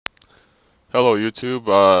Hello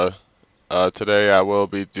YouTube. Today I will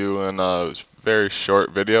be doing a very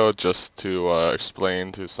short video just to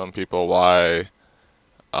explain to some people why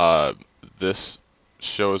uh, this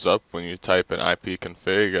shows up when you type in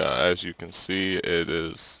ipconfig. As you can see, it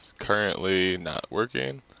is currently not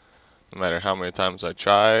working. No matter how many times I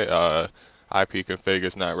try, ipconfig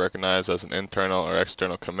is not recognized as an internal or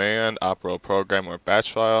external command, operational program, or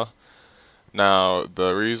batch file. Now,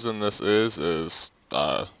 the reason this is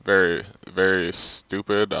very, very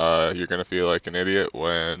stupid. You're gonna feel like an idiot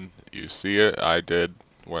when you see it. I did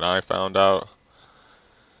when I found out.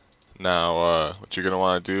 Now, what you're gonna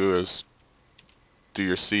want to do is do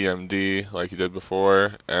your CMD like you did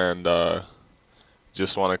before, and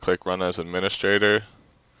just want to click Run as Administrator.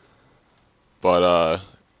 But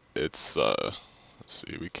let's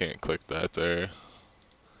see, we can't click that there.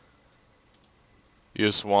 You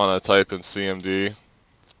just want to type in CMD.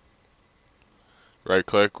 Right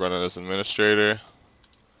click, run it as administrator.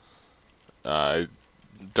 I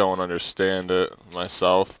don't understand it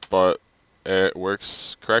myself, but it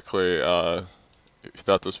works correctly. If you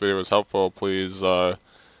thought this video was helpful, please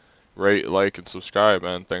rate, like, and subscribe,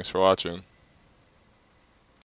 and thanks for watching.